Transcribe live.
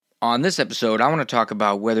On this episode, I want to talk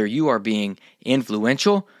about whether you are being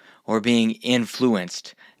influential or being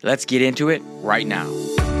influenced. Let's get into it right now.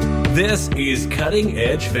 This is Cutting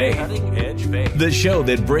Edge Faith, the show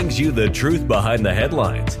that brings you the truth behind the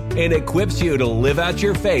headlines and equips you to live out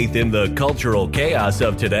your faith in the cultural chaos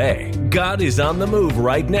of today. God is on the move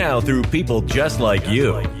right now through people just like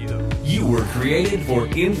you. You were created for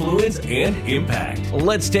influence and impact.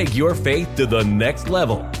 Let's take your faith to the next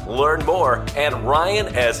level. Learn more at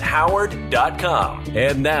ryanshoward.com.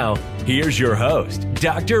 And now, here's your host,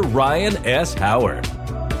 Dr. Ryan S. Howard.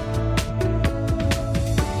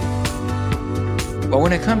 Well,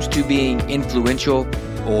 when it comes to being influential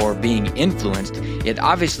or being influenced, it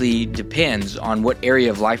obviously depends on what area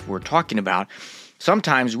of life we're talking about.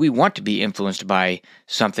 Sometimes we want to be influenced by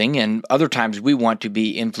something, and other times we want to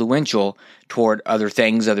be influential toward other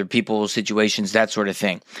things, other people, situations, that sort of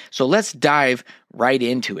thing. So let's dive right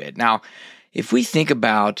into it. Now, if we think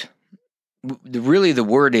about, really the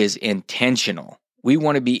word is intentional. We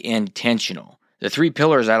want to be intentional. The three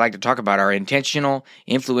pillars I like to talk about are intentional,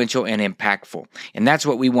 influential, and impactful. And that's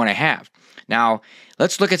what we want to have. Now,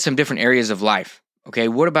 let's look at some different areas of life. Okay,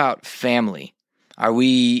 what about family? Are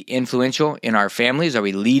we influential in our families? Are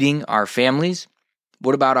we leading our families?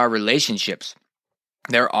 What about our relationships?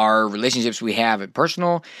 There are relationships we have at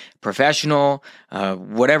personal, professional,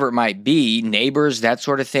 whatever it might be, neighbors, that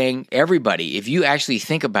sort of thing. Everybody, if you actually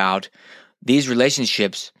think about these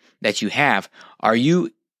relationships that you have, are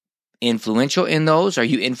you influential in those? Are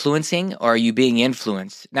you influencing or are you being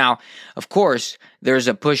influenced? Now, of course, there's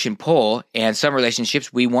a push and pull, and some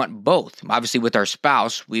relationships we want both. Obviously, with our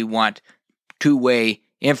spouse, we want two-way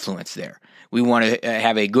influence there. We want to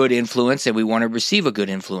have a good influence and we want to receive a good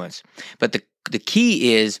influence. But the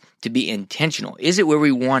key is to be intentional. Is it where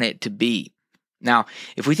we want it to be? Now,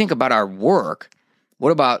 if we think about our work,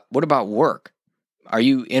 what about work? Are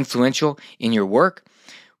you influential in your work?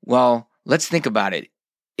 Well, let's think about it.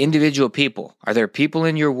 Individual people. Are there people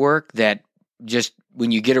in your work that just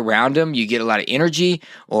when you get around them, you get a lot of energy,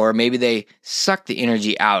 or maybe they suck the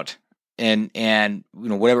energy out? And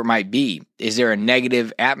whatever it might be, is there a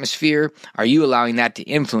negative atmosphere? Are you allowing that to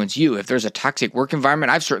influence you? If there's a toxic work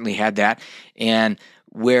environment, I've certainly had that, and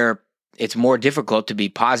where it's more difficult to be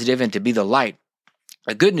positive and to be the light.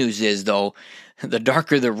 The good news is, though, the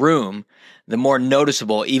darker the room, the more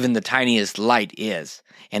noticeable even the tiniest light is.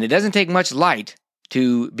 And it doesn't take much light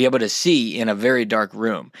to be able to see in a very dark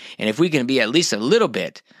room. And if we can be at least a little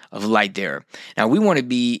bit of light there. Now, we want to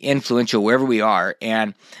be influential wherever we are,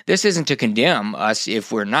 and this isn't to condemn us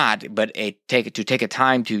if we're not, but to take a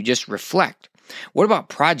time to just reflect. What about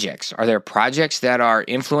projects? Are there projects that are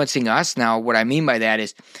influencing us? Now, what I mean by that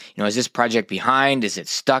is, is this project behind? Is it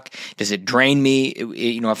stuck? Does it drain me?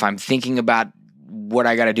 If I'm thinking about what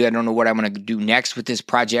I got to do, I don't know what I'm going to do next with this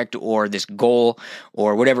project or this goal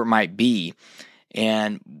or whatever it might be.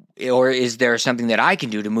 Or is there something that I can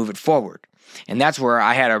do to move it forward? And that's where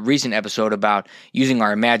I had a recent episode about using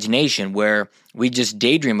our imagination, where we just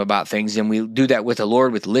daydream about things, and we do that with the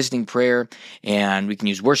Lord with listening prayer, and we can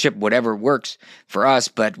use worship, whatever works for us,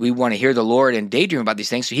 but we want to hear the Lord and daydream about these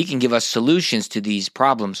things so He can give us solutions to these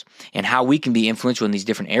problems and how we can be influential in these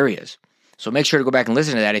different areas. So make sure to go back and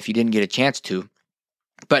listen to that if you didn't get a chance to.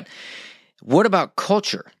 But what about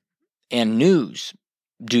culture and news?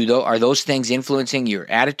 Are those things influencing your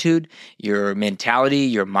attitude, your mentality,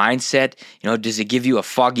 your mindset? Does it give you a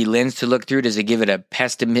foggy lens to look through? Does it give it a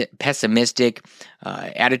pessimistic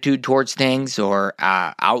attitude towards things or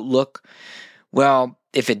outlook? Well,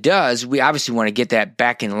 if it does, we obviously want to get that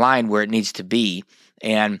back in line where it needs to be.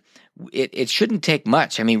 And it shouldn't take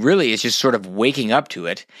much. I mean, really, it's just sort of waking up to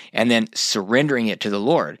it and then surrendering it to the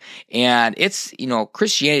Lord. And it's,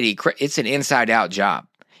 Christianity, it's an inside-out job.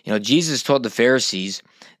 Jesus told the Pharisees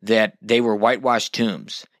that they were whitewashed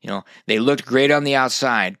tombs. They looked great on the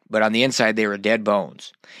outside, but on the inside they were dead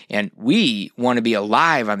bones. And we want to be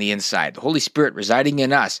alive on the inside, the Holy Spirit residing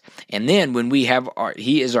in us. And then when we have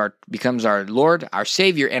He becomes our Lord, our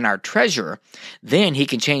Savior, and our treasurer, then He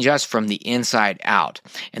can change us from the inside out.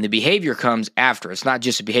 And the behavior comes after. It's not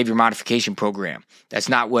just a behavior modification program. That's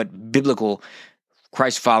not what biblical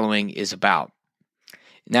Christ following is about.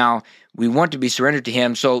 Now, we want to be surrendered to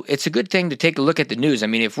Him, so it's a good thing to take a look at the news. I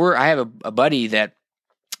mean, I have a buddy that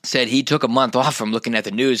said he took a month off from looking at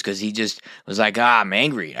the news because he just was like, I'm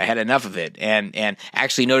angry. I had enough of it, and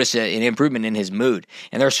actually noticed an improvement in his mood.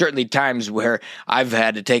 And there are certainly times where I've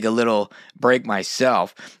had to take a little break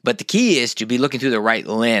myself. But the key is to be looking through the right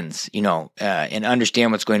lens, and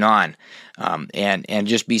understand what's going on, and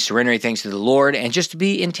just be surrendering things to the Lord, and just to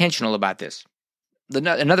be intentional about this.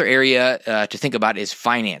 another area to think about is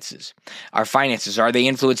finances. Our finances, are they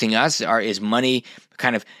influencing us? Is money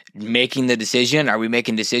kind of making the decision? Are we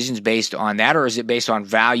making decisions based on that, or is it based on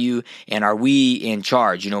value? And are we in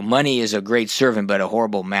charge? Money is a great servant, but a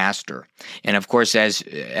horrible master. And of course,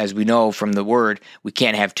 as we know from the word, we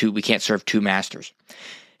can't serve two masters.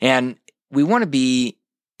 And we want to be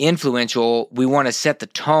influential. We want to set the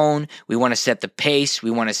tone. We want to set the pace. We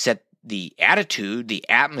want to set the attitude, the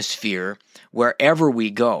atmosphere, wherever we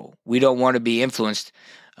go. We don't want to be influenced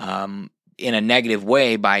in a negative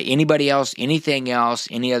way by anybody else, anything else,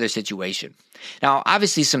 any other situation. Now,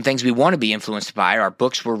 obviously, some things we want to be influenced by are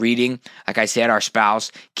books we're reading, like I said, our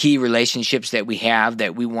spouse, key relationships that we have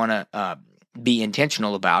that we want to be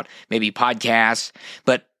intentional about, maybe podcasts.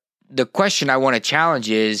 But the question I want to challenge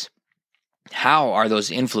is, how are those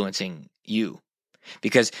influencing you?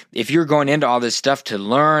 Because if you're going into all this stuff to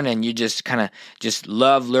learn and you just kind of just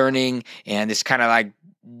love learning and it's kind of like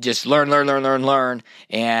just learn,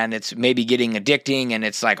 and it's maybe getting addicting and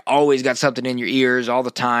it's like always got something in your ears all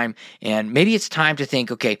the time, and maybe it's time to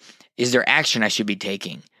think, okay, is there action I should be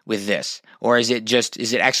taking with this? Or is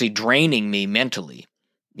it actually draining me mentally?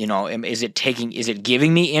 Is it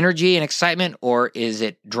giving me energy and excitement, or is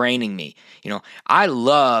it draining me? I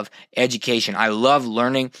love education. I love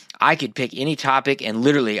learning. I could pick any topic and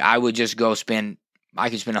literally I would just I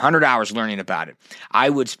could spend 100 hours learning about it.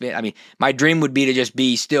 My dream would be to just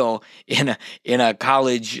be still in a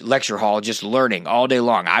college lecture hall, just learning all day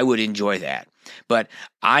long. I would enjoy that. But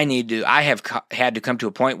I have had to come to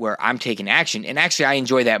a point where I'm taking action, and actually I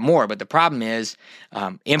enjoy that more. But the problem is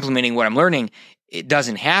implementing what I'm learning. It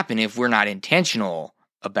doesn't happen if we're not intentional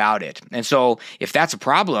about it. And so if that's a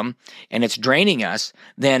problem and it's draining us,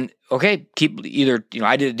 then okay,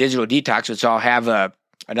 I did a digital detox, which I'll have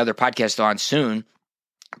another podcast on soon,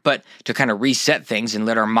 but to kind of reset things and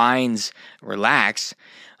let our minds relax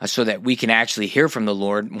so that we can actually hear from the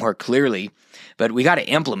Lord more clearly. But we got to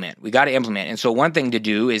implement. And so one thing to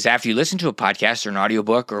do is, after you listen to a podcast or an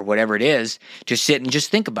audiobook or whatever it is, to sit and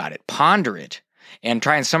just think about it, ponder it, and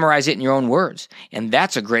try and summarize it in your own words. And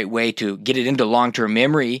that's a great way to get it into long-term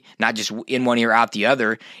memory, not just in one ear, out the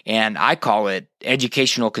other. And I call it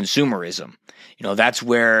educational consumerism. That's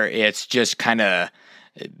where it's just kind of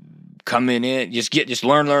coming in, just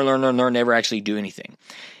learn, never actually do anything.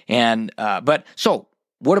 And so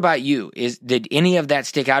what about you? Did any of that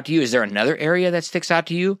stick out to you? Is there another area that sticks out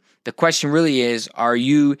to you? The question really is, are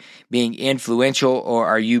you being influential or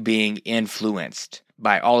are you being influenced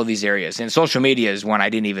by all of these areas? And social media is one I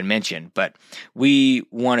didn't even mention, but we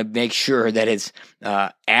want to make sure that it's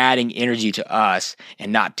adding energy to us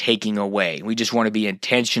and not taking away. We just want to be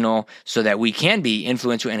intentional so that we can be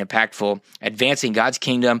influential and impactful, advancing God's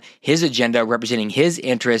kingdom, His agenda, representing His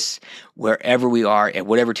interests wherever we are, at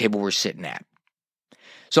whatever table we're sitting at.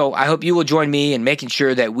 So I hope you will join me in making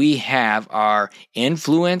sure that we have our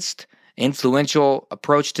influential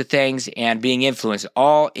approach to things and being influenced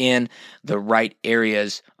all in the right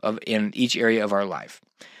areas in each area of our life.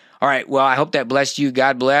 All right, well, I hope that blessed you.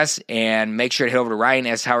 God bless, and make sure to head over to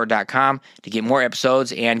RyanSHoward.com to get more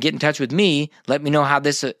episodes and get in touch with me. Let me know how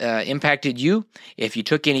this impacted you. If you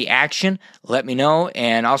took any action, let me know,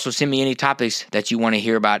 and also send me any topics that you want to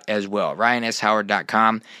hear about as well.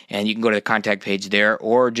 RyanSHoward.com, and you can go to the contact page there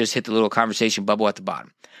or just hit the little conversation bubble at the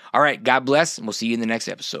bottom. All right, God bless, and we'll see you in the next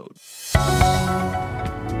episode.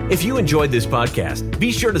 If you enjoyed this podcast,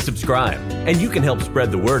 be sure to subscribe, and you can help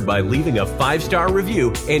spread the word by leaving a 5-star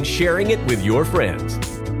review and sharing it with your friends.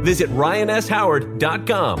 Visit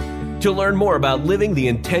RyanSHoward.com to learn more about living the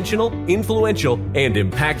intentional, influential, and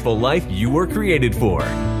impactful life you were created for.